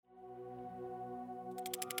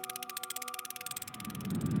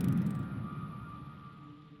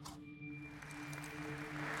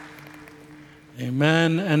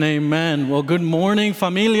Amen and amen. Well, good morning,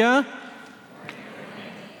 familia.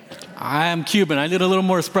 I am Cuban. I need a little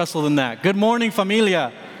more espresso than that. Good morning,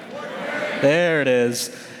 familia. There it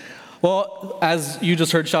is. Well, as you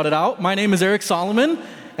just heard shouted out, my name is Eric Solomon,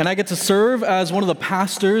 and I get to serve as one of the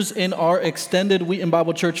pastors in our extended Wheaton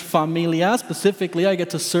Bible Church Familia. Specifically, I get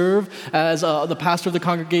to serve as the pastor of the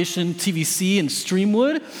congregation TVC in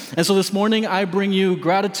Streamwood. And so this morning, I bring you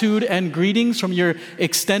gratitude and greetings from your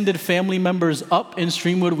extended family members up in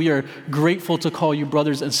Streamwood. We are grateful to call you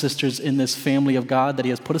brothers and sisters in this family of God that He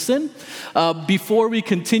has put us in. Before we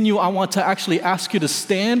continue, I want to actually ask you to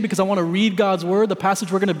stand because I want to read God's Word, the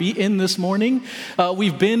passage we're going to be in this morning.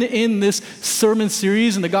 We've been in this sermon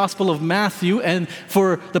series in the Gospel of Matthew, and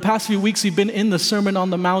for the past few weeks we've been in the Sermon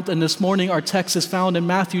on the Mount, and this morning our text is found in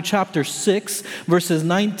Matthew chapter 6, verses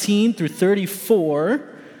 19 through 34.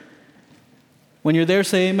 When you're there,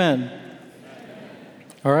 say amen.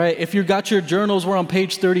 All right, if you got your journals, we're on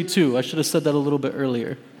page 32. I should have said that a little bit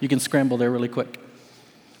earlier. You can scramble there really quick.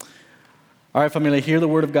 All right, family, hear the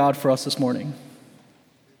word of God for us this morning.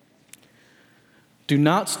 Do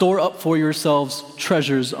not store up for yourselves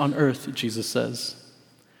treasures on earth, Jesus says,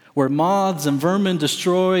 where moths and vermin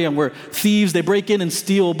destroy and where thieves, they break in and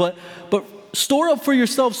steal, but store up for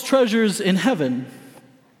yourselves treasures in heaven,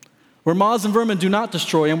 where moths and vermin do not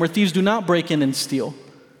destroy and where thieves do not break in and steal.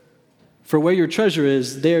 For where your treasure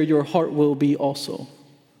is, there your heart will be also.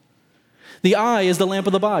 The eye is the lamp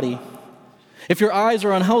of the body. If your eyes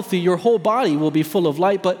are unhealthy, your whole body will be full of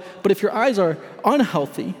light, but if your eyes are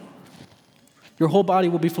unhealthy, your whole body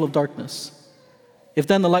will be full of darkness. If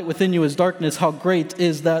then the light within you is darkness, how great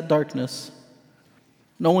is that darkness?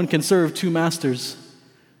 No one can serve two masters.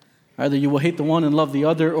 Either you will hate the one and love the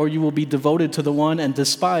other, or you will be devoted to the one and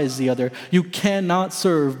despise the other. You cannot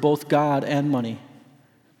serve both God and money.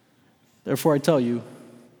 Therefore I tell you,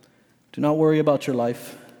 do not worry about your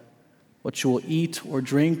life, what you will eat or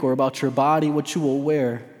drink, or about your body, what you will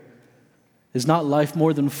wear. Is not life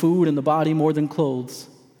more than food and the body more than clothes?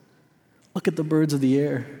 Look at the birds of the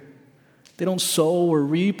air. They don't sow or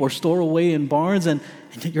reap or store away in barns, and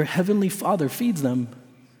yet your heavenly Father feeds them.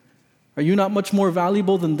 Are you not much more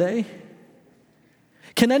valuable than they?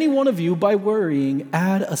 Can any one of you, by worrying,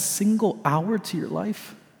 add a single hour to your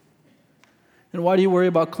life? And why do you worry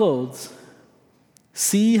about clothes?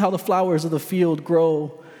 See how the flowers of the field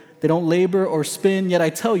grow. They don't labor or spin, yet I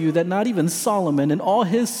tell you that not even Solomon in all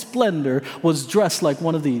his splendor was dressed like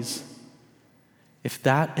one of these. If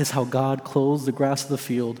that is how God clothes the grass of the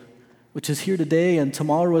field, which is here today and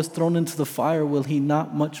tomorrow is thrown into the fire, will He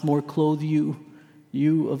not much more clothe you,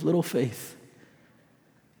 you of little faith?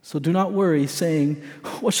 So do not worry, saying,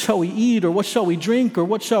 what shall we eat, or what shall we drink, or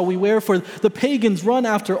what shall we wear? For the pagans run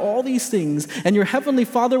after all these things, and your heavenly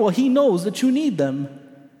Father, well, He knows that you need them.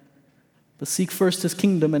 But seek first His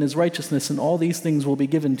kingdom and His righteousness, and all these things will be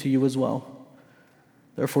given to you as well.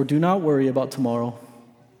 Therefore do not worry about tomorrow,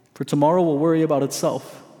 for tomorrow will worry about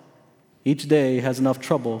itself. Each day has enough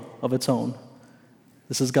trouble of its own.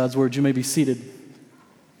 This is God's word. You may be seated.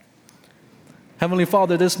 Heavenly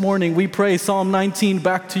Father, this morning we pray Psalm 19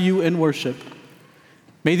 back to you in worship.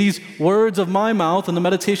 May these words of my mouth and the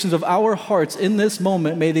meditations of our hearts in this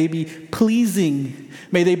moment, may they be pleasing.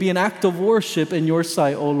 May they be an act of worship in your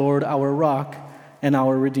sight, O Lord, our rock and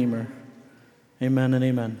our Redeemer. Amen and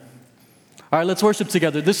amen. All right, let's worship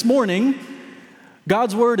together. This morning,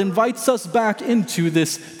 God's word invites us back into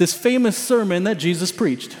this famous sermon that Jesus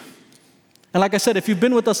preached. And like I said, if you've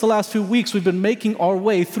been with us the last few weeks, we've been making our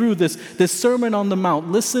way through this Sermon on the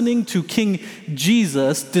Mount, listening to King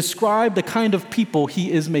Jesus describe the kind of people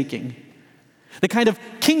He is making, the kind of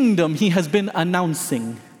kingdom He has been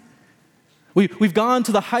announcing. We've gone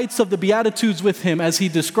to the heights of the Beatitudes with Him as He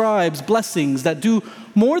describes blessings that do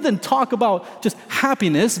more than talk about just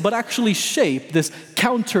happiness, but actually shape this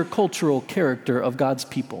countercultural character of God's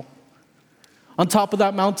people. On top of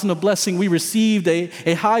that mountain of blessing, we received a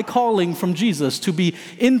high calling from Jesus to be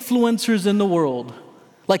influencers in the world,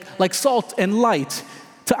 like salt and light,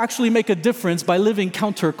 to actually make a difference by living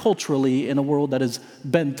counterculturally in a world that is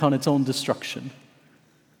bent on its own destruction.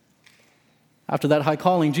 After that high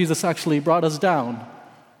calling, Jesus actually brought us down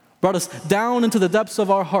into the depths of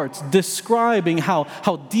our hearts, describing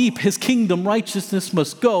how deep His kingdom righteousness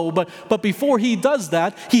must go. But before He does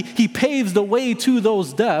that, he paves the way to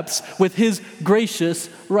those depths with His gracious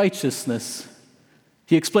righteousness.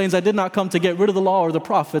 He explains, I did not come to get rid of the law or the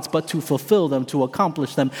prophets, but to fulfill them, to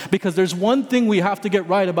accomplish them. Because there's one thing we have to get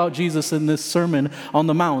right about Jesus in this Sermon on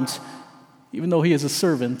the Mount. Even though He is a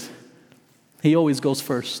servant, He always goes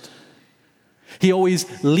first. He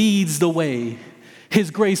always leads the way. His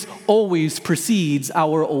grace always precedes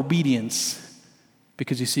our obedience.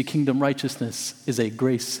 Because you see, kingdom righteousness is a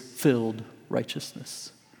grace-filled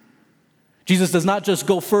righteousness. Jesus does not just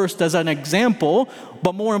go first as an example,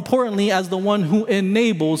 but more importantly, as the one who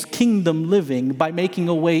enables kingdom living by making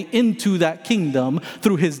a way into that kingdom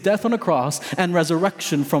through his death on a cross and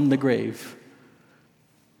resurrection from the grave.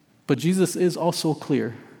 But Jesus is also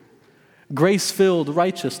clear. Grace-filled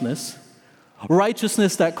righteousness,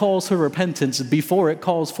 righteousness that calls for repentance before it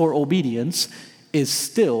calls for obedience, is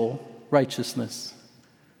still righteousness.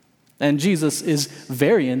 And Jesus is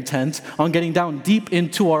very intent on getting down deep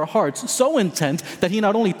into our hearts, so intent that he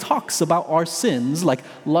not only talks about our sins like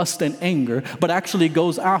lust and anger, but actually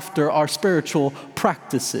goes after our spiritual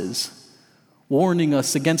practices, warning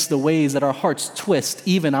us against the ways that our hearts twist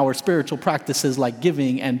even our spiritual practices like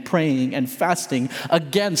giving and praying and fasting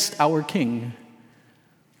against our King.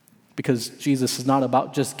 Because Jesus is not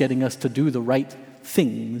about just getting us to do the right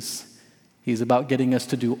things. He's about getting us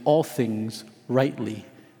to do all things rightly.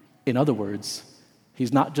 In other words,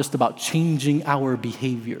 he's not just about changing our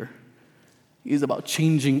behavior. He's about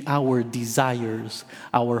changing our desires,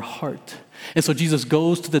 our heart. And so Jesus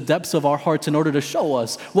goes to the depths of our hearts in order to show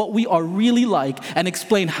us what we are really like and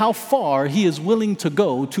explain how far he is willing to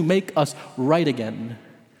go to make us right again,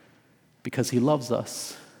 because he loves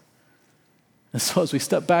us. And so as we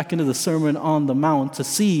step back into the Sermon on the Mount to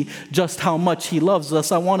see just how much he loves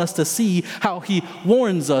us, I want us to see how he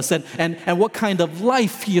warns us and what kind of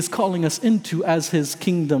life he is calling us into as his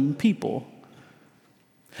kingdom people.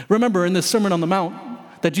 Remember, in this Sermon on the Mount,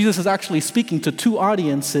 that Jesus is actually speaking to two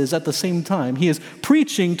audiences at the same time. He is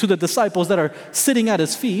preaching to the disciples that are sitting at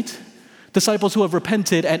his feet, disciples who have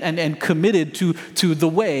repented and committed to the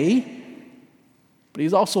way. But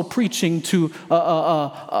he's also preaching to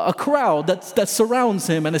a crowd that surrounds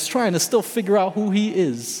him and is trying to still figure out who he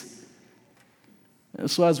is. And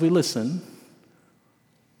so as we listen,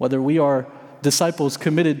 whether we are disciples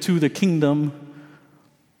committed to the kingdom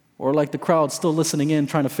or like the crowd still listening in,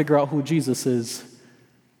 trying to figure out who Jesus is,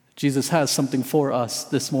 Jesus has something for us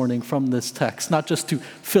this morning from this text, not just to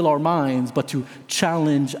fill our minds, but to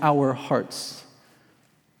challenge our hearts.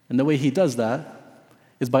 And the way he does that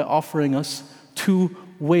is by offering us two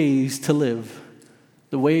ways to live: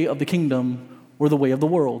 the way of the kingdom or the way of the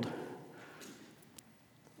world.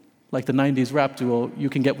 Like the 90s rap duo, you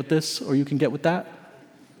can get with this or you can get with that.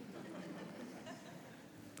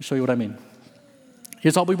 I'll show you what I mean.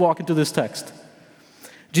 Here's how we walk into this text.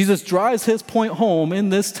 Jesus drives his point home in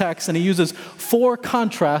this text, and he uses four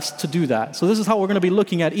contrasts to do that. So this is how we're going to be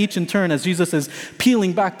looking at each in turn as Jesus is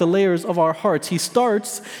peeling back the layers of our hearts. He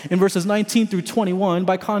starts in verses 19 through 21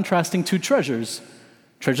 by contrasting two treasures: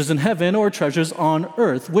 treasures in heaven or treasures on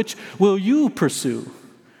earth. Which will you pursue?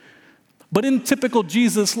 But in typical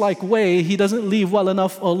Jesus-like way, he doesn't leave well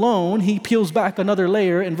enough alone. He peels back another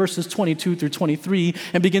layer in verses 22 through 23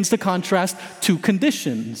 and begins to contrast two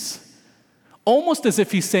conditions. Almost as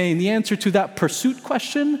if he's saying the answer to that pursuit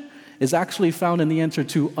question is actually found in the answer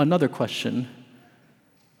to another question: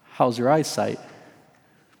 how's your eyesight?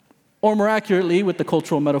 Or more accurately, with the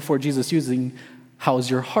cultural metaphor Jesus using, how's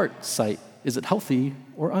your heart sight? Is it healthy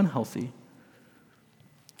or unhealthy?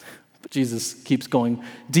 But Jesus keeps going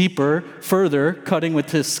deeper, further, cutting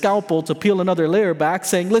with his scalpel to peel another layer back,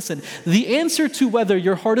 saying, listen, the answer to whether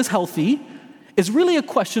your heart is healthy is really a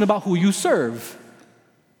question about who you serve.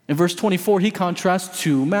 In verse 24, he contrasts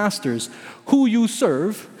two masters. Who you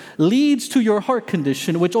serve leads to your heart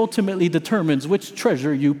condition, which ultimately determines which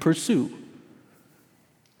treasure you pursue.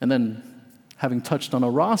 And then, having touched on a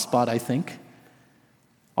raw spot, I think,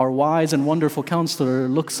 our wise and wonderful counselor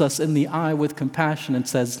looks us in the eye with compassion and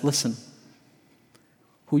says, listen,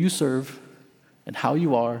 who you serve and how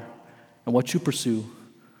you are and what you pursue,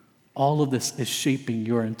 all of this is shaping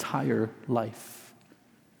your entire life.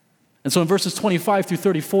 And so in verses 25 through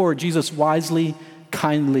 34, Jesus wisely,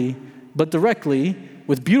 kindly, but directly,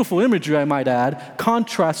 with beautiful imagery, I might add,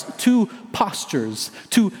 contrasts two postures,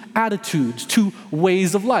 two attitudes, two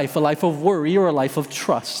ways of life, a life of worry or a life of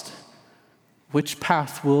trust. Which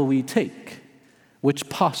path will we take? Which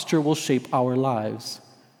posture will shape our lives?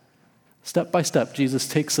 Step by step, Jesus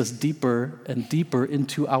takes us deeper and deeper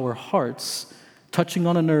into our hearts, touching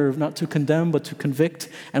on a nerve, not to condemn, but to convict,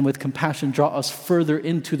 and with compassion draw us further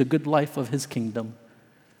into the good life of his kingdom.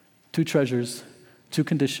 Two treasures, two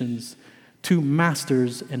conditions, two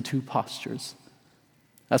masters, and two postures.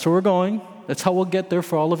 That's where we're going. That's how we'll get there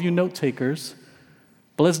for all of you note takers.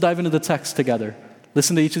 But let's dive into the text together.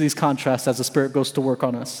 Listen to each of these contrasts as the Spirit goes to work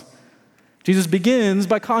on us. Jesus begins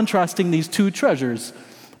by contrasting these two treasures.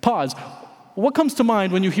 Pause. What comes to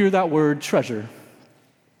mind when you hear that word treasure?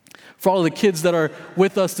 For all of the kids that are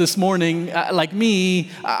with us this morning, like me,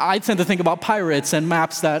 I tend to think about pirates and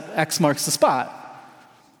maps that X marks the spot.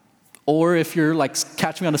 Or if you're like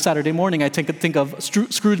catch me on a Saturday morning, I think of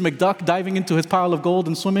Scrooge McDuck diving into his pile of gold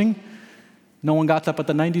and swimming. No one got that but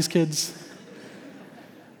the 90s kids.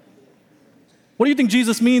 What do you think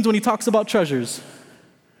Jesus means when he talks about treasures?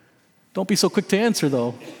 Don't be so quick to answer,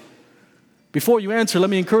 though. Before you answer, let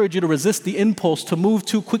me encourage you to resist the impulse to move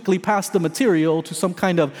too quickly past the material to some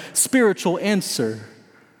kind of spiritual answer.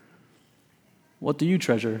 What do you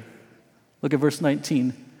treasure? Look at verse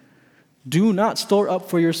 19. Do not store up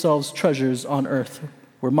for yourselves treasures on earth,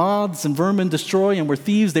 where moths and vermin destroy and where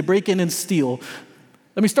thieves, they break in and steal.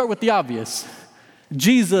 Let me start with the obvious.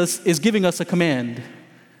 Jesus is giving us a command.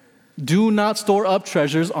 Do not store up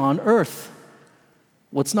treasures on earth.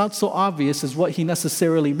 What's not so obvious is what he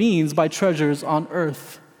necessarily means by treasures on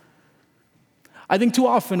earth. I think too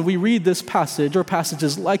often we read this passage or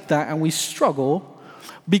passages like that and we struggle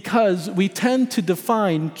because we tend to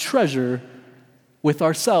define treasure with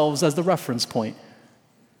ourselves as the reference point.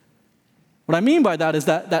 What I mean by that is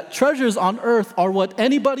that treasures on earth are what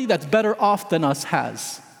anybody that's better off than us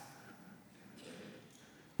has.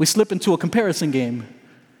 We slip into a comparison game.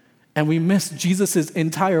 And we miss Jesus'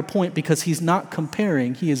 entire point because he's not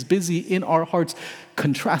comparing. He is busy in our hearts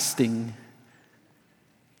contrasting.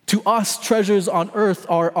 To us, treasures on earth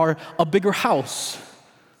are a bigger house,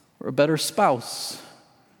 or a better spouse,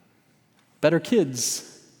 better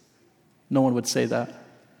kids. No one would say that.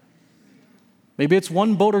 Maybe it's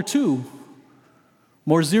one boat or two,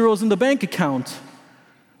 more zeros in the bank account,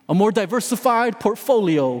 a more diversified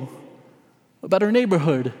portfolio, a better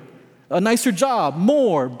neighborhood, a nicer job,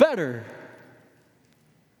 more, better.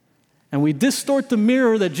 And we distort the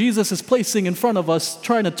mirror that Jesus is placing in front of us,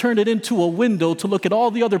 trying to turn it into a window to look at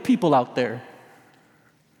all the other people out there.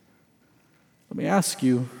 Let me ask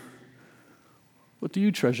you, what do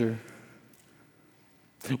you treasure?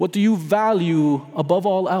 What do you value above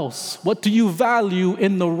all else? What do you value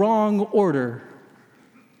in the wrong order?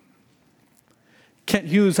 Kent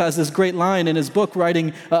Hughes has this great line in his book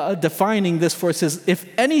defining this for us. Says, if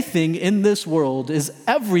anything in this world is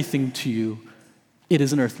everything to you, it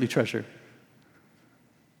is an earthly treasure.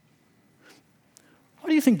 Why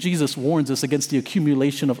do you think Jesus warns us against the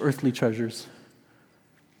accumulation of earthly treasures?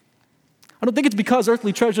 I don't think it's because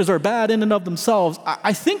earthly treasures are bad in and of themselves.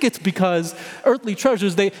 I think it's because earthly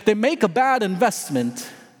treasures, they make a bad investment.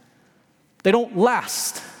 They don't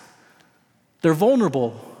last. They're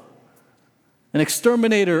vulnerable. An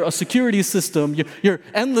exterminator, a security system, your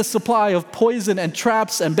endless supply of poison and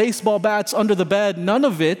traps and baseball bats under the bed, none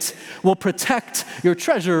of it will protect your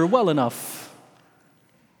treasure well enough.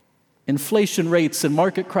 Inflation rates and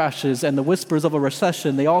market crashes and the whispers of a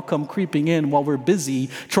recession, they all come creeping in while we're busy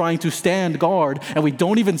trying to stand guard, and we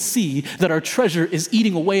don't even see that our treasure is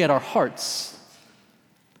eating away at our hearts.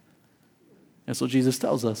 And so Jesus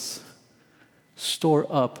tells us, store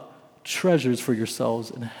up treasures for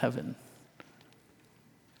yourselves in heaven.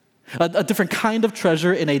 A different kind of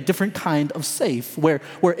treasure in a different kind of safe, where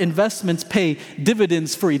investments pay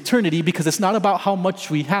dividends for eternity because it's not about how much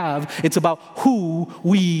we have, it's about who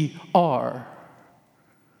we are.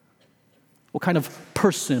 What kind of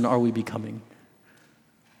person are we becoming?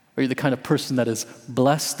 Are you the kind of person that is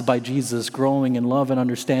blessed by Jesus, growing in love and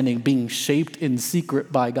understanding, being shaped in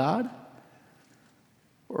secret by God?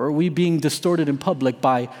 Or are we being distorted in public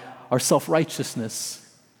by our self-righteousness?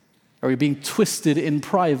 Are we being twisted in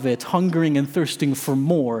private, hungering and thirsting for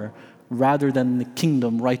more rather than the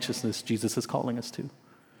kingdom righteousness Jesus is calling us to?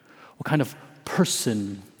 What kind of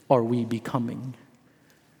person are we becoming?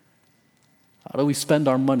 How do we spend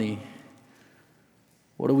our money?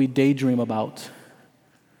 What do we daydream about?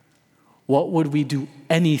 What would we do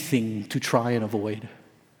anything to try and avoid?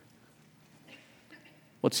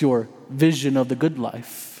 What's your vision of the good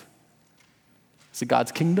life? Is it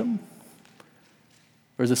God's kingdom?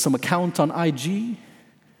 Or is it some account on IG?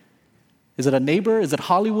 Is it a neighbor? Is it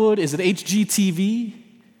Hollywood? Is it HGTV?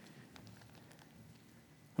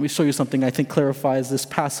 Let me show you something I think clarifies this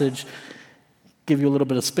passage, give you a little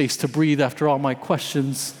bit of space to breathe after all my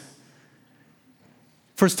questions.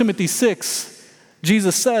 1 Timothy 6,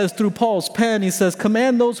 Jesus says through Paul's pen, he says,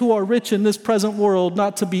 command those who are rich in this present world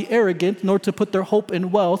not to be arrogant, nor to put their hope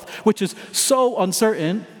in wealth, which is so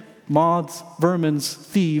uncertain, moths, vermin,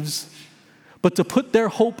 thieves, but to put their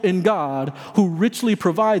hope in God, who richly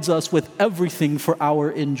provides us with everything for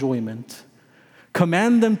our enjoyment.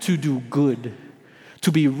 Command them to do good,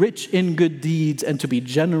 to be rich in good deeds, and to be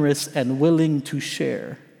generous and willing to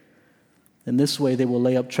share. In this way, they will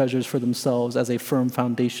lay up treasures for themselves as a firm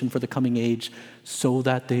foundation for the coming age, so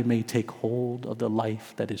that they may take hold of the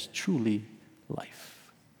life that is truly life.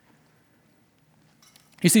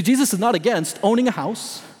 You see, Jesus is not against owning a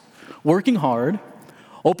house, working hard,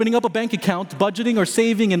 opening up a bank account, budgeting or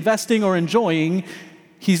saving, investing or enjoying.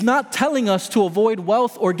 He's not telling us to avoid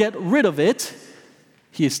wealth or get rid of it.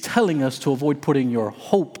 He is telling us to avoid putting your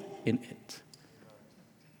hope in it.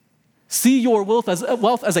 See your wealth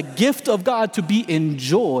as a gift of God to be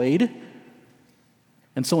enjoyed.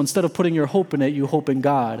 And so instead of putting your hope in it, you hope in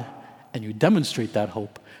God. And you demonstrate that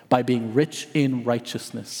hope by being rich in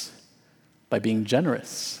righteousness, by being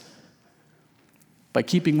generous, by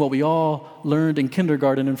keeping what we all learned in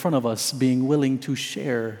kindergarten in front of us, being willing to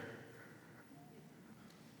share.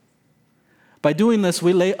 By doing this,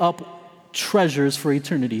 we lay up treasures for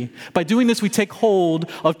eternity. By doing this, we take hold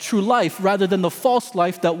of true life rather than the false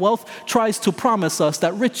life that wealth tries to promise us,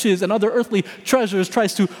 that riches and other earthly treasures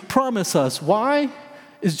tries to promise us. Why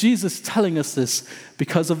is Jesus telling us this?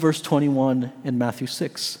 Because of verse 21 in Matthew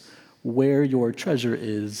 6. Where your treasure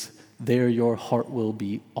is, there your heart will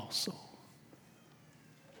be also.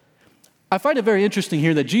 I find it very interesting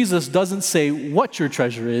here that Jesus doesn't say what your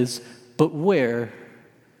treasure is, but where.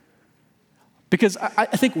 Because I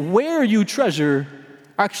think where you treasure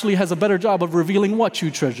actually has a better job of revealing what you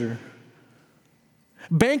treasure.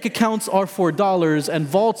 Bank accounts are for dollars, and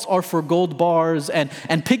vaults are for gold bars, and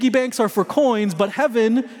piggy banks are for coins, but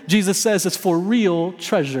heaven, Jesus says, is for real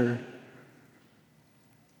treasure.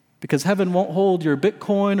 Because heaven won't hold your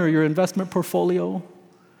Bitcoin or your investment portfolio.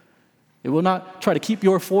 It will not try to keep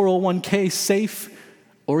your 401k safe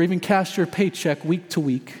or even cash your paycheck week to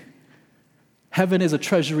week. Heaven is a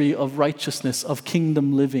treasury of righteousness, of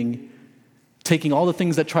kingdom living, taking all the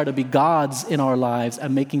things that try to be gods in our lives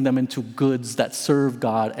and making them into goods that serve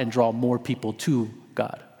God and draw more people to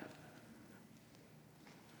God.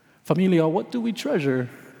 Familia, what do we treasure?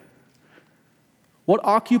 What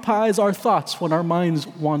occupies our thoughts when our minds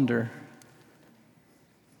wander?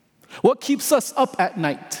 What keeps us up at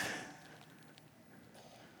night?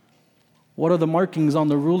 What are the markings on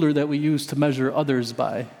the ruler that we use to measure others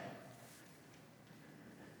by?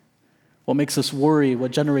 What makes us worry?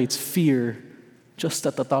 What generates fear just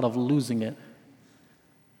at the thought of losing it?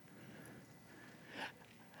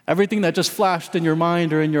 Everything that just flashed in your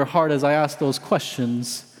mind or in your heart as I asked those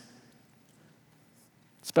questions,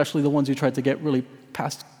 especially the ones you tried to get really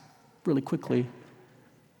past really quickly.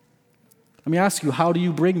 Let me ask you, how do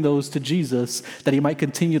you bring those to Jesus that he might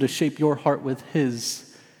continue to shape your heart with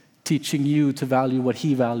his, teaching you to value what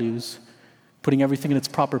he values, putting everything in its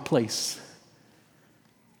proper place?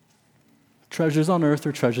 Treasures on earth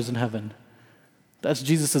or treasures in heaven? That's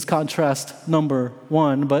Jesus' contrast number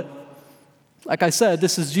one. But like I said,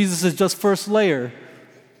 this is Jesus' just first layer.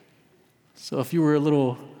 So if you were a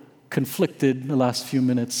little conflicted in the last few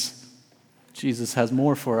minutes, Jesus has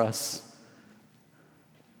more for us.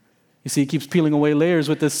 You see, he keeps peeling away layers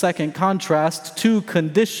with this second contrast, two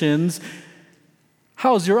conditions.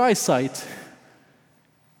 How's your eyesight?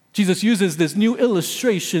 Jesus uses this new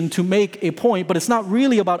illustration to make a point, but it's not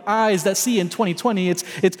really about eyes that see in 2020.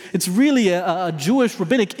 It's really a Jewish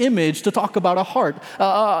rabbinic image to talk about a heart,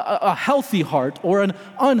 a healthy heart or an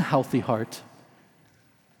unhealthy heart.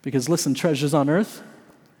 Because listen, treasures on earth,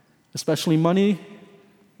 especially money,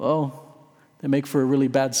 well, they make for a really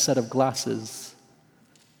bad set of glasses.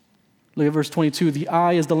 Look at verse 22. The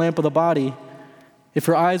eye is the lamp of the body. If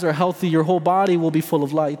your eyes are healthy, your whole body will be full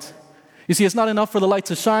of light. You see, it's not enough for the light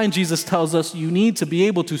to shine. Jesus tells us you need to be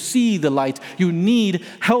able to see the light. You need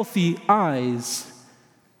healthy eyes.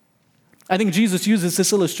 I think Jesus uses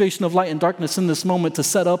this illustration of light and darkness in this moment to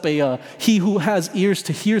set up a he who has ears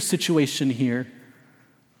to hear situation here.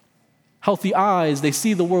 Healthy eyes, they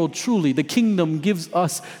see the world truly. The kingdom gives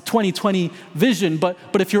us 2020 vision. But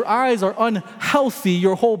if your eyes are unhealthy,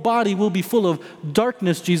 your whole body will be full of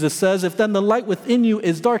darkness, Jesus says. If then the light within you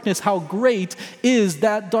is darkness, how great is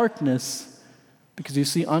that darkness? Because you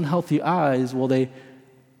see, unhealthy eyes, well, they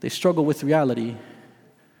struggle with reality.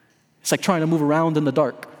 It's like trying to move around in the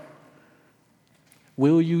dark.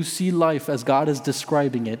 Will you see life as God is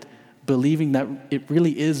describing it, believing that it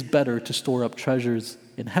really is better to store up treasures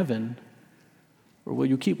in heaven? Or will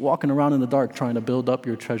you keep walking around in the dark trying to build up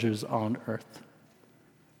your treasures on earth?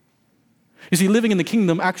 You see, living in the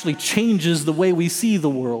kingdom actually changes the way we see the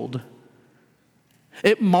world.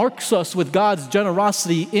 It marks us with God's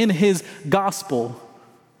generosity in his gospel.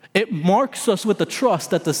 It marks us with the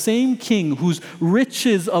trust that the same King whose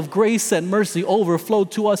riches of grace and mercy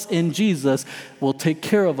overflowed to us in Jesus will take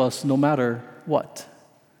care of us no matter what.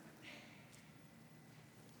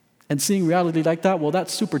 And seeing reality like that, well, that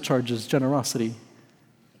supercharges generosity.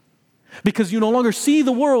 Because you no longer see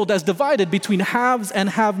the world as divided between haves and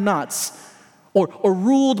have-nots, or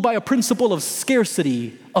ruled by a principle of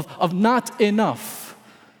scarcity, of not enough.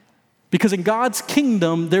 Because in God's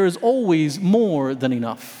kingdom, there is always more than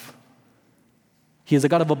enough. He is a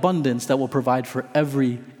God of abundance that will provide for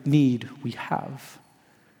every need we have.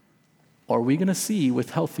 Or are we going to see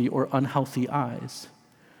with healthy or unhealthy eyes?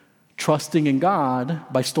 Trusting in God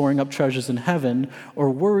by storing up treasures in heaven, or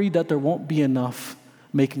worried that there won't be enough,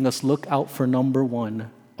 making us look out for number one,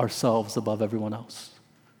 ourselves above everyone else.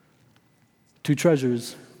 Two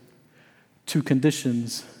treasures, two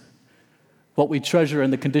conditions. What we treasure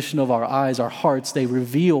and the condition of our eyes, our hearts, they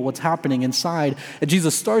reveal what's happening inside. And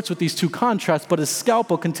Jesus starts with these two contrasts, but his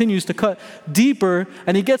scalpel continues to cut deeper,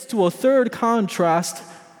 and he gets to a third contrast,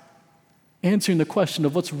 answering the question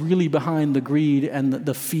of what's really behind the greed and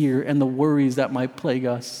the fear and the worries that might plague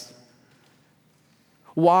us.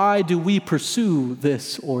 Why do we pursue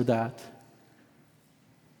this or that?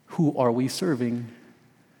 Who are we serving?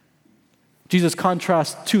 Jesus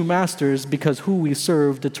contrasts two masters because who we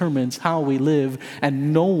serve determines how we live,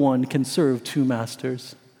 and no one can serve two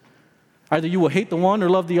masters. Either you will hate the one or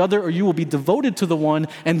love the other, or you will be devoted to the one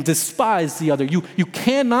and despise the other. You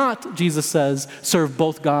cannot, Jesus says, serve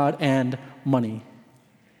both God and money.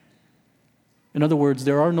 In other words,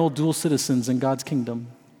 there are no dual citizens in God's kingdom,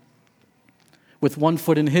 with one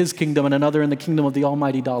foot in his kingdom and another in the kingdom of the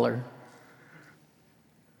almighty dollar.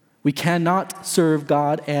 We cannot serve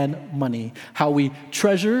God and money. How we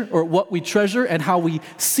treasure, or what we treasure and how we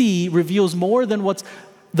see, reveals more than what's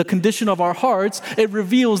the condition of our hearts. It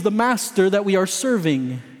reveals the master that we are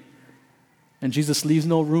serving. And Jesus leaves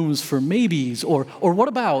no rooms for maybes or what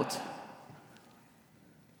about?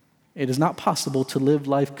 It is not possible to live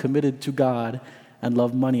life committed to God and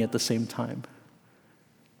love money at the same time.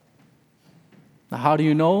 Now, how do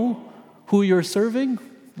you know who you're serving?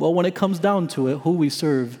 Well, when it comes down to it, who we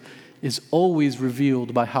serve is always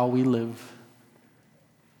revealed by how we live.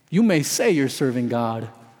 You may say you're serving God,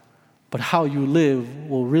 but how you live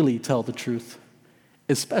will really tell the truth,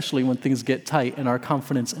 especially when things get tight and our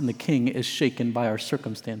confidence in the King is shaken by our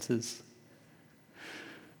circumstances.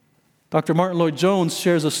 Dr. Martin Lloyd-Jones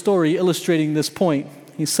shares a story illustrating this point.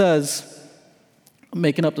 He says, I'm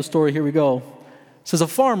making up the story, here we go. It says, a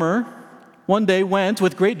farmer one day went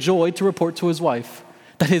with great joy to report to his wife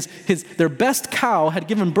that their best cow had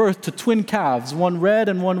given birth to twin calves, one red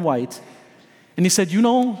and one white. And he said, you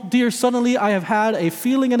know, dear, suddenly I have had a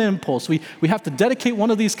feeling and an impulse. We have to dedicate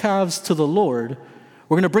one of these calves to the Lord.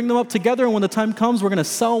 We're going to bring them up together, and when the time comes, we're going to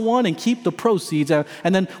sell one and keep the proceeds, and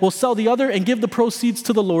then we'll sell the other and give the proceeds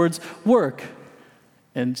to the Lord's work.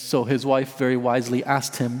 And so his wife very wisely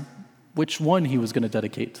asked him which one he was going to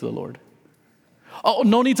dedicate to the Lord. Oh,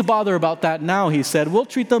 no need to bother about that now, he said. We'll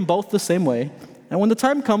treat them both the same way. And when the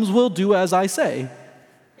time comes, we'll do as I say.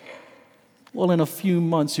 Well, in a few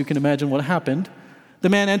months, you can imagine what happened. The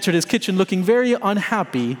man entered his kitchen looking very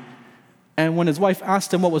unhappy. And when his wife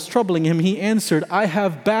asked him what was troubling him, he answered, I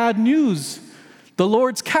have bad news. The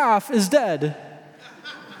Lord's calf is dead.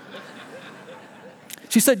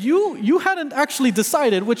 She said, you hadn't actually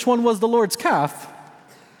decided which one was the Lord's calf.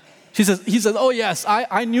 He says, oh yes,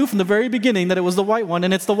 I knew from the very beginning that it was the white one,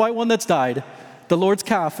 and it's the white one that's died. The Lord's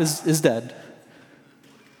calf is dead.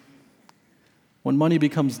 When money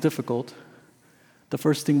becomes difficult, the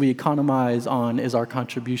first thing we economize on is our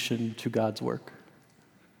contribution to God's work.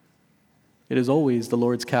 It is always the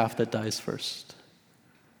Lord's calf that dies first.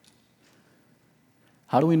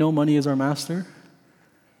 How do we know money is our master?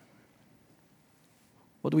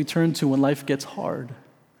 What do we turn to when life gets hard?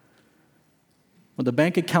 When the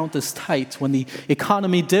bank account is tight, when the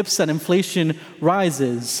economy dips and inflation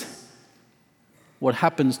rises, what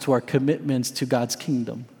happens to our commitments to God's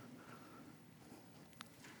kingdom?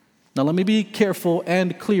 Now, let me be careful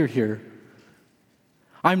and clear here.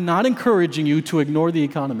 I'm not encouraging you to ignore the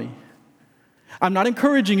economy. I'm not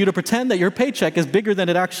encouraging you to pretend that your paycheck is bigger than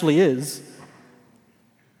it actually is.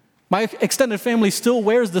 My extended family still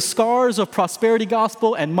wears the scars of prosperity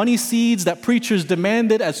gospel and money seeds that preachers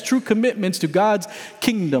demanded as true commitments to God's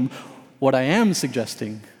kingdom. What I am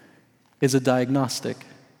suggesting is a diagnostic.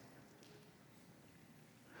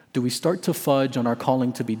 Do we start to fudge on our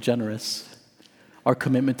calling to be generous, our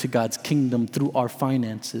commitment to God's kingdom through our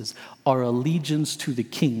finances, our allegiance to the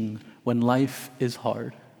King when life is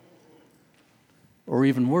hard? Or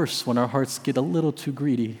even worse, when our hearts get a little too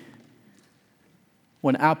greedy,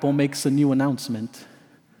 when Apple makes a new announcement,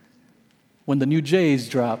 when the new J's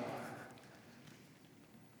drop,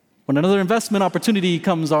 when another investment opportunity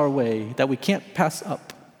comes our way that we can't pass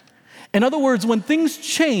up, In other words, when things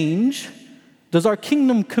change, does our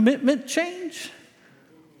kingdom commitment change?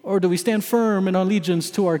 Or do we stand firm in allegiance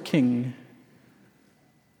to our King?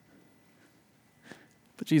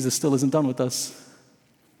 But Jesus still isn't done with us.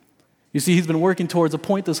 You see, he's been working towards a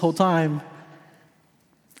point this whole time,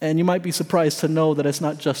 and you might be surprised to know that it's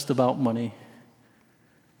not just about money.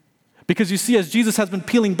 Because you see, as Jesus has been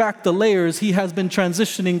peeling back the layers, he has been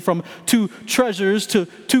transitioning from two treasures to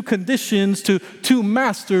two conditions to two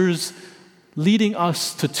masters, leading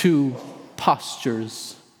us to two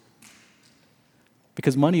postures.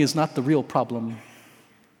 Because money is not the real problem.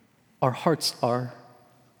 Our hearts are.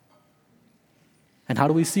 And how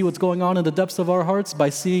do we see what's going on in the depths of our hearts? By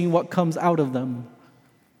seeing what comes out of them.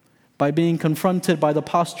 By being confronted by the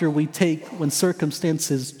posture we take when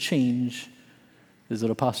circumstances change. Is it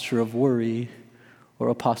a posture of worry or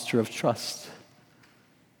a posture of trust?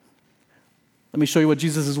 Let me show you what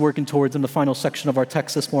Jesus is working towards in the final section of our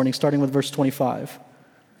text this morning, starting with verse 25.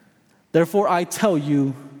 Therefore I tell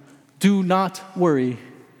you, do not worry.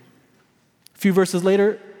 A few verses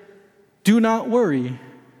later, do not worry. And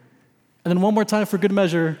then one more time for good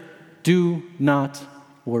measure, do not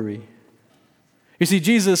worry. You see,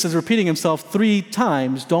 Jesus is repeating himself 3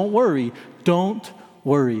 times. Don't worry, don't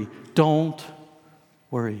worry, don't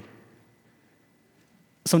worry.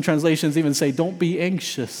 Some translations even say, don't be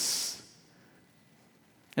anxious.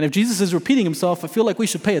 And if Jesus is repeating himself, I feel like we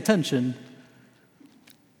should pay attention.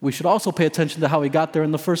 We should also pay attention to how he got there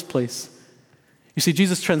in the first place. You see,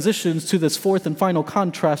 Jesus transitions to this fourth and final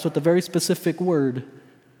contrast with a very specific word,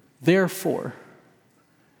 therefore.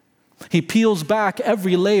 He peels back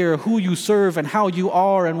every layer, who you serve and how you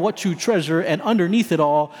are and what you treasure, and underneath it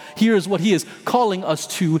all, here's what he is calling us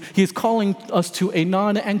to. He is calling us to a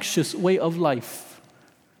non-anxious way of life.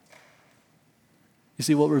 You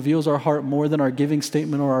see, what reveals our heart more than our giving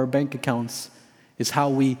statement or our bank accounts is how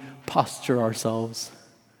we posture ourselves.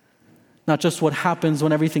 Not just what happens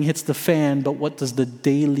when everything hits the fan, but what does the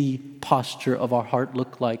daily posture of our heart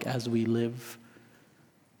look like as we live?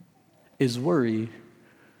 Is worry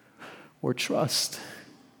or trust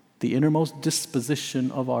the innermost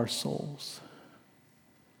disposition of our souls?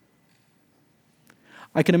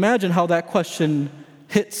 I can imagine how that question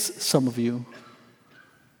hits some of you.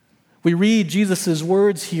 We read Jesus'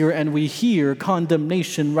 words here and we hear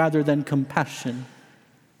condemnation rather than compassion.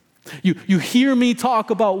 You hear me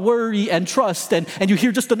talk about worry and trust, and you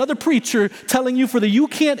hear just another preacher telling you you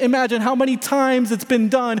can't imagine how many times it's been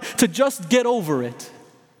done to just get over it.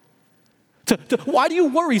 Why do you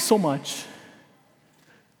worry so much?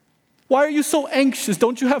 Why are you so anxious?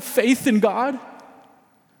 Don't you have faith in God?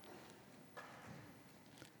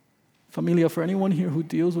 Familia, for anyone here who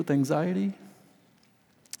deals with anxiety,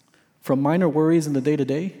 from minor worries in the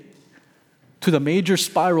day-to-day, to the major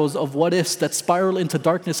spirals of what-ifs that spiral into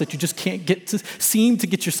darkness that you just can't seem to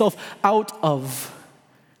get yourself out of.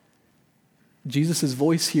 Jesus'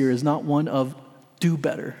 voice here is not one of do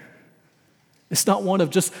better. It's not one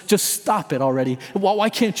of just stop it already. Why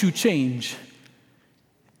can't you change?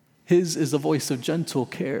 His is a voice of gentle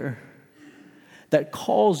care that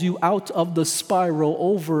calls you out of the spiral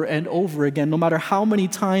over and over again, no matter how many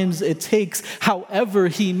times it takes, however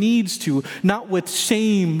he needs to, not with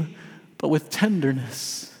shame, but with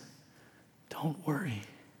tenderness. Don't worry.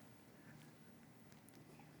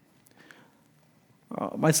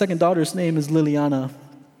 My second daughter's name is Liliana,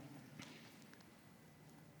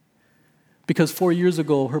 because 4 years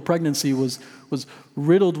ago, her pregnancy was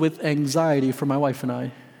riddled with anxiety for my wife and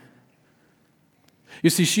I. You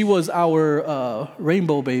see, she was our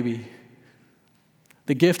rainbow baby,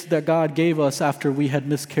 the gift that God gave us after we had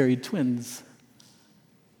miscarried twins.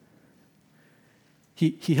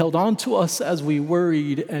 He held on to us as we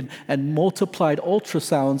worried and multiplied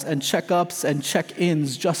ultrasounds and checkups and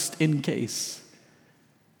check-ins just in case.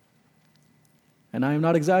 And I am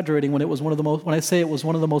not exaggerating when I say it was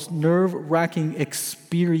one of the most nerve-wracking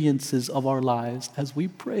experiences of our lives as we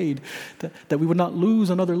prayed that we would not lose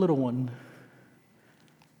another little one.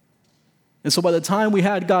 And so by the time we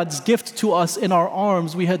had God's gift to us in our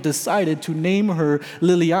arms, we had decided to name her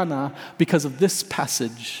Liliana because of this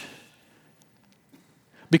passage.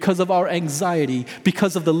 Because of our anxiety,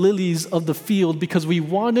 because of the lilies of the field, because we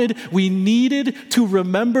needed to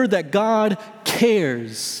remember that God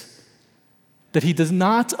cares, that he does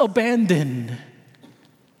not abandon,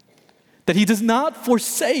 that he does not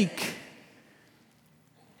forsake,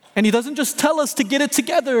 and he doesn't just tell us to get it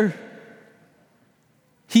together.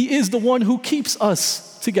 He is the one who keeps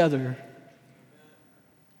us together.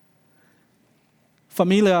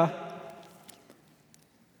 Familia,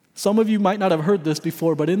 some of you might not have heard this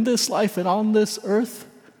before, but in this life and on this earth,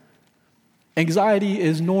 Anxiety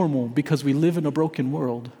is normal because we live in a broken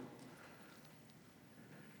world.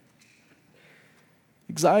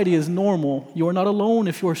 Anxiety is normal. You are not alone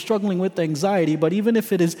if you are struggling with anxiety, but even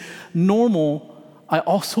if it is normal, I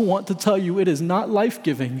also want to tell you it is not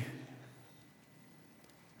life-giving.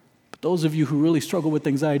 But those of you who really struggle with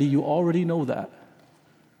anxiety, you already know that.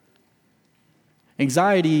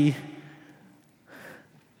 Anxiety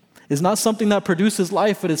is not something that produces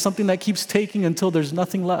life, it is something that keeps taking until there's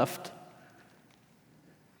nothing left.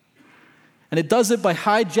 And it does it by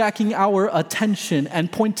hijacking our attention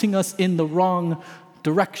and pointing us in the wrong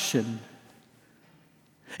direction.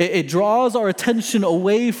 It draws our attention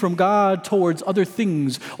away from God towards other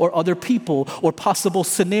things or other people or possible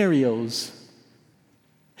scenarios.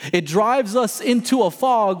 It drives us into a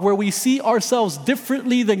fog where we see ourselves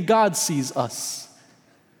differently than God sees us.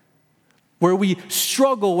 Where we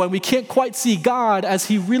struggle when we can't quite see God as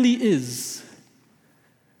He really is.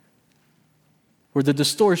 Where the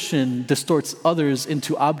distortion distorts others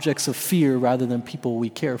into objects of fear rather than people we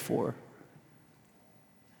care for.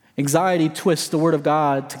 Anxiety twists the word of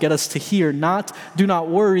God to get us to hear do not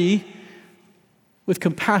worry with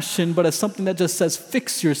compassion, but as something that just says,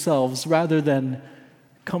 fix yourselves, rather than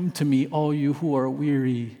come to me, all you who are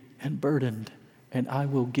weary and burdened, and I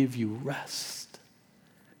will give you rest.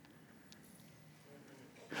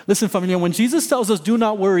 Listen, family, when Jesus tells us do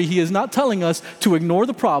not worry, He is not telling us to ignore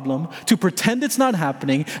the problem, to pretend it's not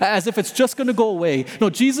happening, as if it's just going to go away. No,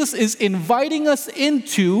 Jesus is inviting us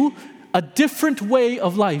into a different way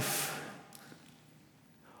of life.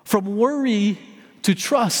 From worry to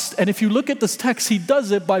trust. And if you look at this text, He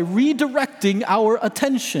does it by redirecting our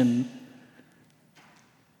attention.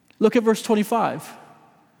 Look at verse 25.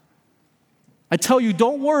 I tell you,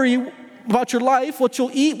 don't worry about your life, what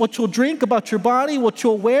you'll eat, what you'll drink, about your body, what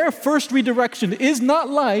you'll wear. First redirection. Is not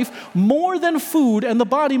life more than food and the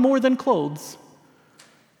body more than clothes?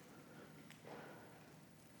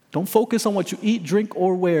 Don't focus on what you eat, drink,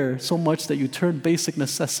 or wear so much that you turn basic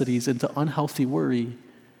necessities into unhealthy worry,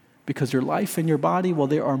 because your life and your body, well,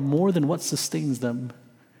 they are more than what sustains them.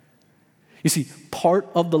 You see, part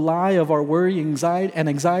of the lie of our worry and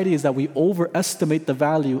anxiety is that we overestimate the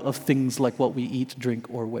value of things like what we eat, drink,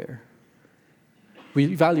 or wear. We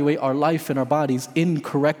evaluate our life and our bodies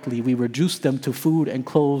incorrectly. We reduce them to food and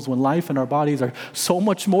clothes when life and our bodies are so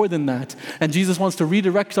much more than that. And Jesus wants to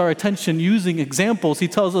redirect our attention using examples. He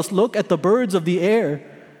tells us, look at the birds of the air.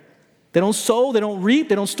 They don't sow, they don't reap,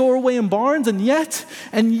 they don't store away in barns, and yet,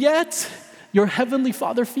 your heavenly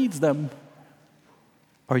Father feeds them.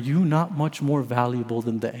 Are you not much more valuable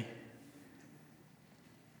than they?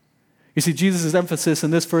 You see, Jesus' emphasis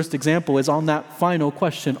in this first example is on that final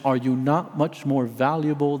question, are you not much more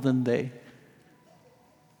valuable than they?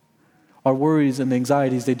 Our worries and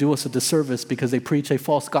anxieties, they do us a disservice because they preach a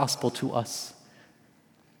false gospel to us.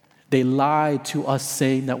 They lie to us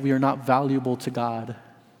saying that we are not valuable to God,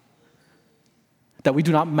 that we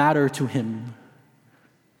do not matter to Him.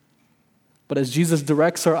 But as Jesus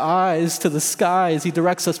directs our eyes to the skies, He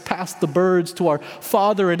directs us past the birds to our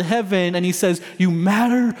Father in heaven, and He says, you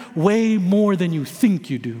matter way more than you think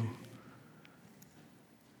you do.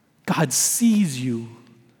 God sees you.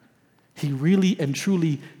 He really and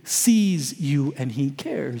truly sees you, and He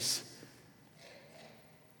cares.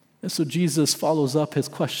 And so Jesus follows up His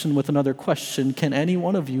question with another question. Can any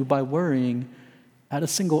one of you, by worrying, add a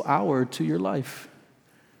single hour to your life?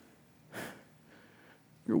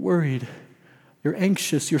 You're worried. You're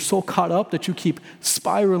anxious, you're so caught up that you keep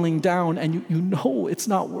spiraling down, and you know it's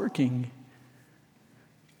not working.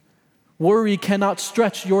 Worry cannot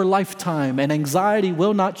stretch your lifetime, and anxiety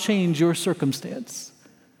will not change your circumstance.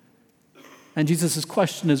 And Jesus'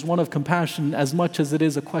 question is one of compassion as much as it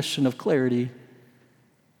is a question of clarity.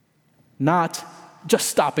 Not, just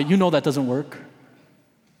stop it, you know that doesn't work.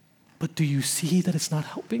 But do you see that it's not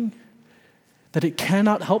helping? That it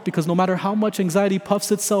cannot help, because no matter how much anxiety puffs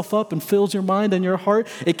itself up and fills your mind and your heart,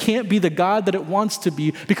 it can't be the God that it wants to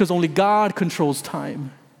be, because only God controls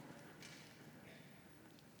time.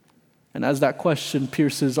 And as that question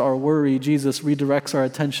pierces our worry, Jesus redirects our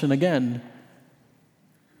attention again.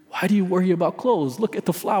 Why do you worry about clothes? Look at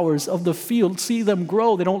the flowers of the field. See them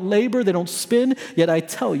grow. They don't labor, they don't spin. Yet I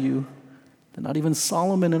tell you that not even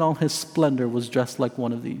Solomon in all his splendor was dressed like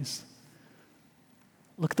one of these.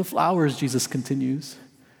 Look at the flowers, Jesus continues.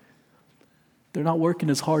 They're not working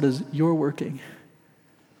as hard as you're working.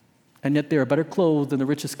 And yet they are better clothed than the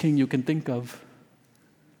richest king you can think of.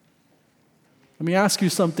 Let me ask you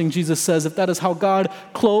something, Jesus says. If that is how God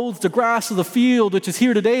clothes the grass of the field, which is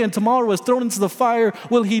here today and tomorrow is thrown into the fire,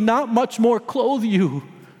 will He not much more clothe you,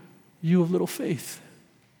 you of little faith?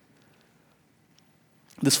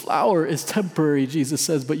 This flower is temporary, Jesus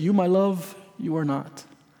says, but you, my love, you are not.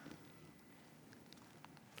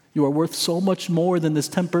 You are worth so much more than this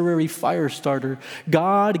temporary fire starter.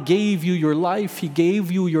 God gave you your life. He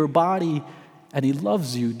gave you your body, and he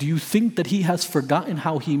loves you. Do you think that he has forgotten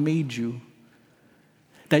how he made you?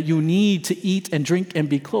 That you need to eat and drink and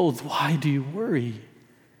be clothed? Why do you worry?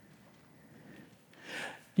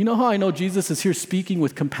 You know how I know Jesus is here speaking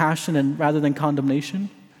with compassion and rather than condemnation?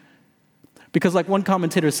 Because like one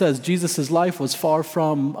commentator says, Jesus' life was far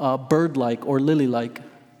from bird-like or lily-like.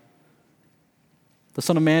 The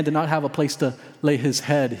Son of Man did not have a place to lay his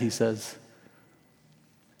head, he says.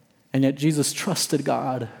 And yet Jesus trusted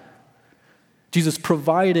God. Jesus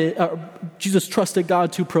trusted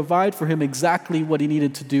God to provide for him exactly what he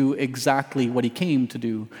needed to do, exactly what he came to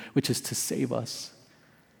do, which is to save us.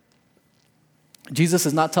 Jesus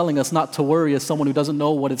is not telling us not to worry as someone who doesn't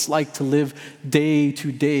know what it's like to live day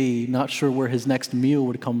to day, not sure where his next meal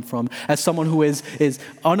would come from, as someone who is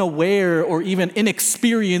unaware or even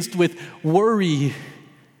inexperienced with worry.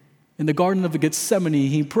 In the Garden of Gethsemane,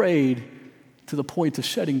 he prayed to the point of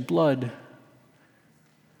shedding blood.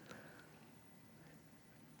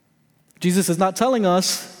 Jesus is not telling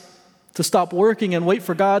us to stop working and wait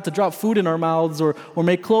for God to drop food in our mouths or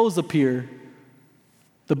make clothes appear.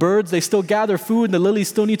 The birds, they still gather food, and the lilies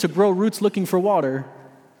still need to grow roots looking for water.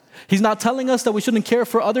 He's not telling us that we shouldn't care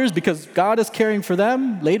for others because God is caring for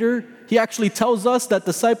them. Later, he actually tells us that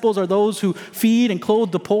disciples are those who feed and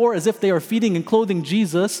clothe the poor as if they are feeding and clothing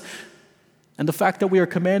Jesus. And the fact that we are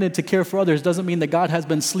commanded to care for others doesn't mean that God has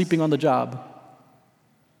been sleeping on the job.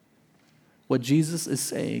 What Jesus is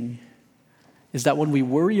saying is that when we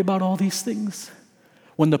worry about all these things,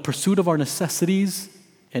 when the pursuit of our necessities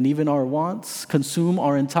and even our wants consume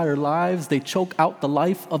our entire lives, they choke out the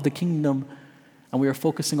life of the kingdom, and we are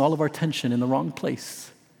focusing all of our attention in the wrong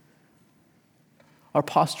place. Our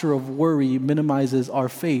posture of worry minimizes our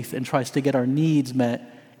faith and tries to get our needs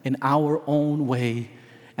met in our own way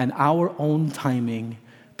and our own timing,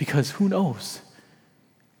 because who knows?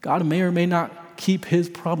 God may or may not keep his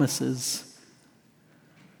promises.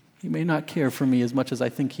 He may not care for me as much as I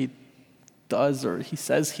think he does or he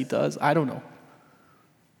says he does. I don't know.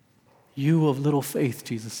 You of little faith,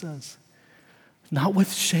 Jesus says. Not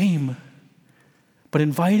with shame, but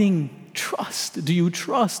inviting trust. Do you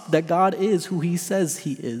trust that God is who he says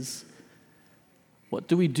he is? What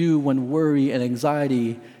do we do when worry and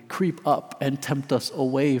anxiety creep up and tempt us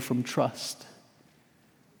away from trust?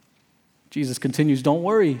 Jesus continues, don't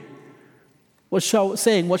worry. What shall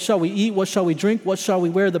we eat? What shall we drink? What shall we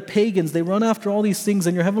wear? The pagans, they run after all these things,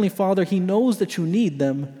 and your heavenly Father, he knows that you need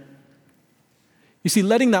them. You see,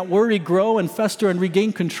 letting that worry grow and fester and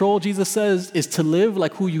regain control, Jesus says, is to live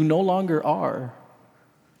like who you no longer are.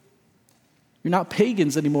 You're not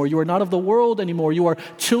pagans anymore. You are not of the world anymore. You are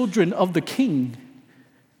children of the King.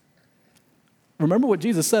 Remember what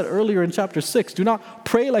Jesus said earlier in chapter 6. Do not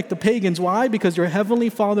pray like the pagans. Why? Because your heavenly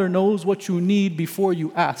Father knows what you need before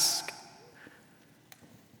you ask.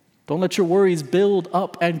 Don't let your worries build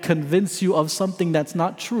up and convince you of something that's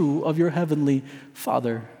not true of your heavenly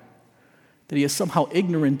Father. That he is somehow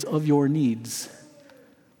ignorant of your needs,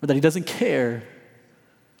 or that he doesn't care.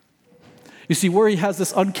 You see, worry has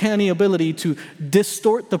this uncanny ability to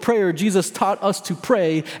distort the prayer Jesus taught us to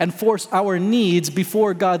pray and force our needs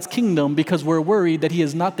before God's kingdom because we're worried that he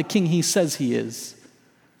is not the king he says he is.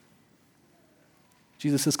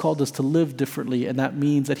 Jesus has called us to live differently, and that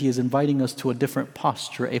means that he is inviting us to a different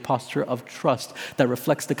posture, a posture of trust that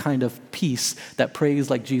reflects the kind of peace that prays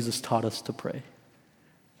like Jesus taught us to pray.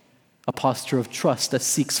 A posture of trust that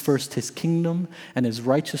seeks first his kingdom and his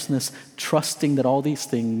righteousness, trusting that all these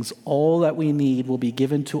things, all that we need, will be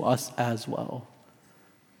given to us as well.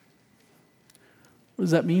 What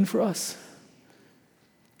does that mean for us?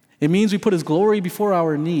 It means we put his glory before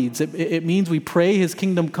our needs. It means we pray his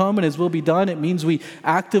kingdom come and his will be done. It means we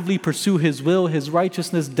actively pursue his will, his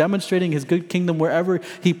righteousness, demonstrating his good kingdom wherever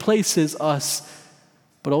he places us.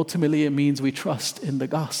 But ultimately, it means we trust in the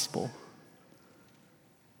gospel.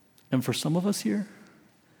 And for some of us here,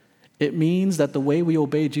 it means that the way we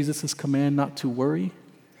obey Jesus' command not to worry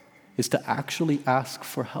is to actually ask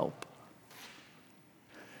for help.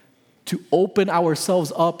 To open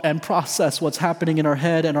ourselves up and process what's happening in our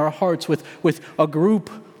head and our hearts with a group,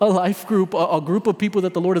 a life group, a group of people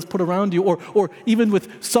that the Lord has put around you, or even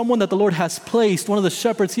with someone that the Lord has placed, one of the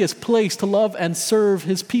shepherds he has placed to love and serve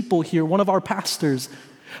his people here, one of our pastors.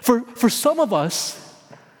 For some of us,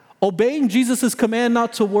 obeying Jesus' command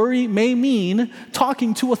not to worry may mean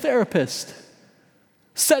talking to a therapist,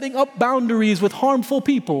 setting up boundaries with harmful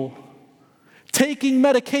people, taking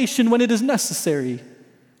medication when it is necessary.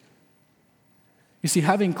 You see,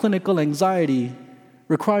 having clinical anxiety,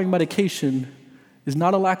 requiring medication, is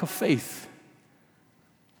not a lack of faith.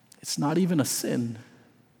 It's not even a sin.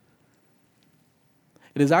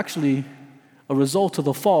 It is actually a result of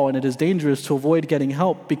the fall, and it is dangerous to avoid getting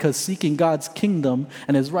help because seeking God's kingdom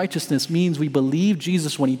and His righteousness means we believe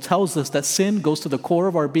Jesus when He tells us that sin goes to the core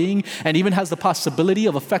of our being and even has the possibility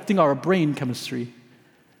of affecting our brain chemistry.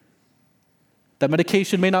 That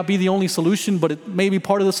medication may not be the only solution, but it may be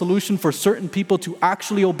part of the solution for certain people to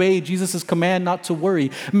actually obey Jesus' command not to worry.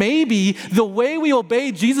 Maybe the way we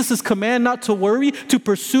obey Jesus' command not to worry, to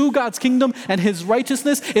pursue God's kingdom and His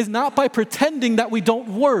righteousness, is not by pretending that we don't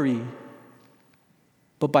worry,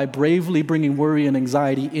 but by bravely bringing worry and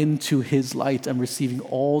anxiety into His light and receiving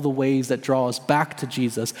all the ways that draw us back to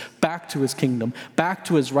Jesus, back to His kingdom, back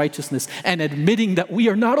to His righteousness, and admitting that we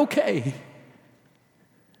are not okay.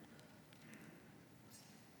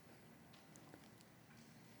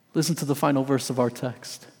 Listen to the final verse of our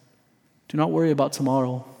text. Do not worry about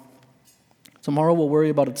tomorrow. Tomorrow will worry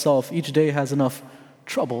about itself. Each day has enough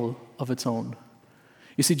trouble of its own.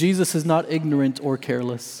 You see, Jesus is not ignorant or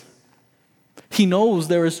careless. He knows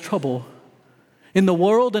there is trouble in the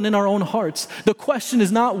world and in our own hearts. The question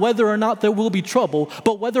is not whether or not there will be trouble,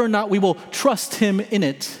 but whether or not we will trust Him in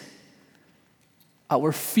it.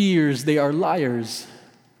 Our fears, they are liars.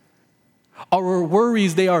 Our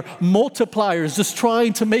worries, they are multipliers, just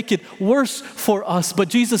trying to make it worse for us. But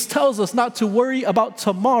Jesus tells us not to worry about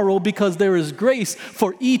tomorrow because there is grace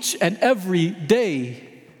for each and every day.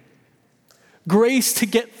 Grace to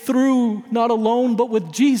get through, not alone, but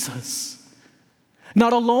with Jesus.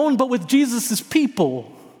 Not alone, but with Jesus'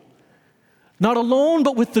 people. Not alone,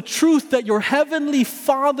 but with the truth that your heavenly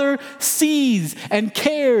Father sees and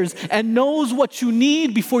cares and knows what you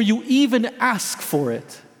need before you even ask for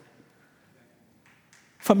it.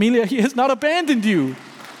 Familia, He has not abandoned you.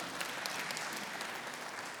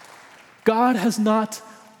 God has not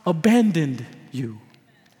abandoned you.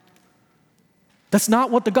 That's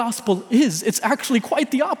not what the gospel is. It's actually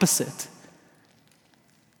quite the opposite.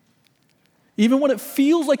 Even when it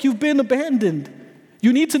feels like you've been abandoned,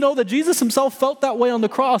 you need to know that Jesus Himself felt that way on the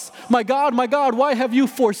cross. My God, why have you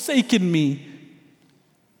forsaken me?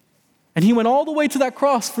 And He went all the way to that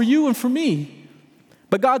cross for you and for me.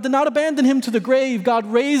 But God did not abandon Him to the grave. God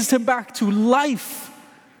raised Him back to life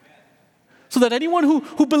so that anyone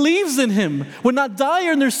who believes in Him would not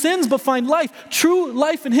die in their sins but find life, true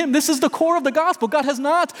life in Him. This is the core of the gospel. God has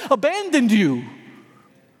not abandoned you.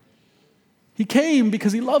 He came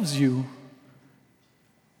because He loves you.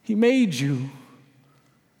 He made you.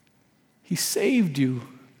 He saved you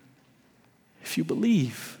if you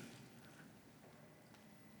believe.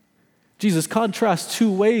 Jesus contrasts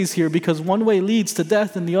two ways here because one way leads to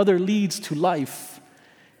death and the other leads to life.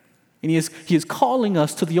 And he is calling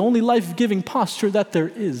us to the only life-giving posture that there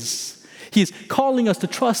is. He is calling us to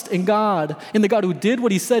trust in God, in the God who did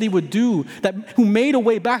what He said He would do, who made a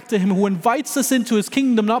way back to Him, who invites us into His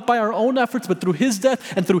kingdom, not by our own efforts, but through His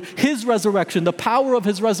death and through His resurrection, the power of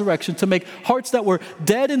His resurrection to make hearts that were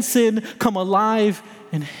dead in sin come alive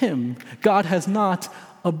in Him. God has not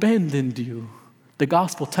abandoned you. The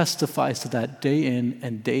gospel testifies to that day in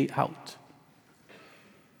and day out.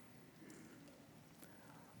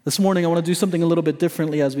 This morning, I want to do something a little bit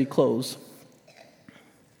differently as we close.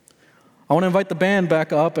 I want to invite the band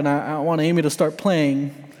back up, and I want Amy to start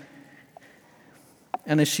playing.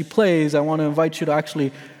 And as she plays, I want to invite you to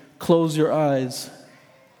actually close your eyes,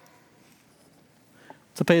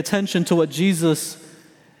 to pay attention to what Jesus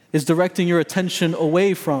is directing your attention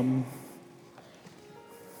away from,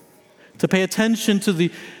 to pay attention to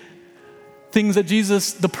the things that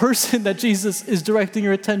the person that Jesus is directing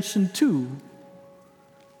your attention to.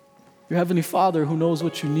 Your Heavenly Father who knows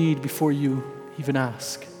what you need before you even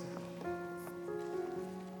ask.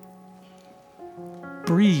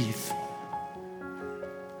 Breathe.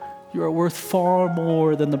 You are worth far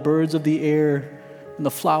more than the birds of the air and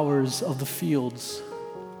the flowers of the fields.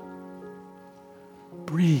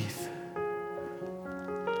 Breathe.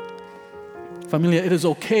 Familia, it is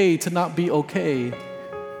okay to not be okay.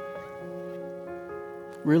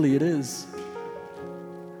 Really, it is.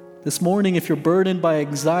 This morning, if you're burdened by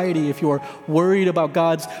anxiety, if you are worried about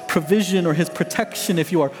God's provision or His protection,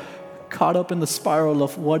 if you are caught up in the spiral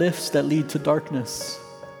of what ifs that lead to darkness,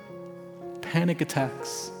 panic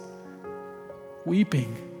attacks,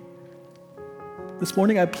 weeping, this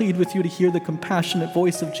morning I plead with you to hear the compassionate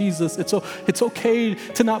voice of Jesus. It's okay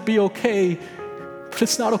to not be okay, but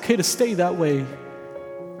it's not okay to stay that way.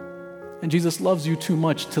 And Jesus loves you too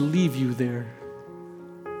much to leave you there.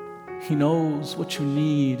 He knows what you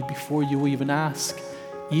need before you even ask,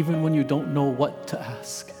 even when you don't know what to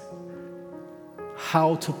ask.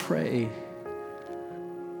 how to pray.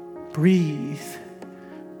 Breathe.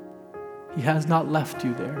 He has not left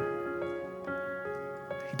you there.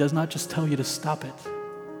 He does not just tell you to stop it.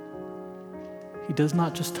 He does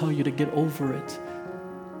not just tell you to get over it.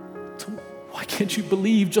 So why can't you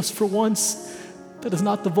believe just for once that is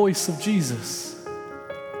not the voice of Jesus?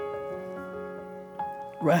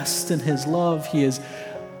 Rest in his love. He is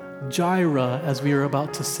Jireh, as we are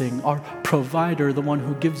about to sing, our provider, the one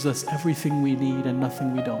who gives us everything we need and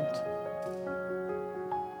nothing we don't.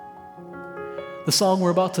 The song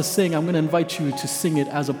we're about to sing, I'm going to invite you to sing it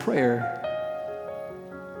as a prayer.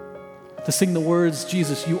 To sing the words,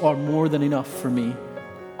 Jesus, you are more than enough for me.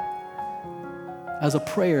 As a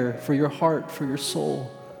prayer for your heart, for your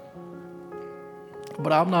soul.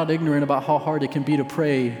 But I'm not ignorant about how hard it can be to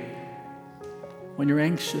pray when you're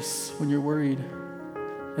anxious, when you're worried.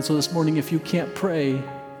 And so this morning, if you can't pray,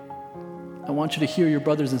 I want you to hear your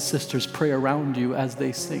brothers and sisters pray around you as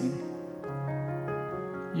they sing.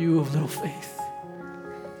 You of little faith.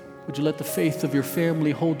 Would you let the faith of your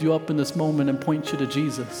family hold you up in this moment and point you to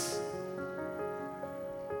Jesus?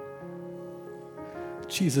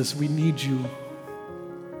 Jesus, we need you.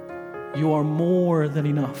 You are more than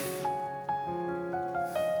enough.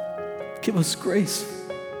 Give us grace.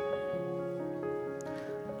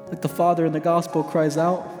 Like the Father in the gospel cries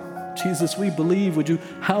out, Jesus, we believe. Would you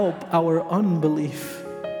help our unbelief?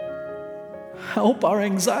 Help our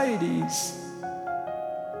anxieties.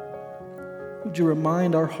 Would you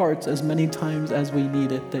remind our hearts as many times as we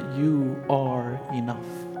need it that you are enough?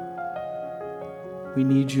 We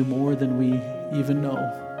need you more than we even know.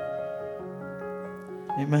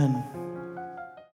 Amen.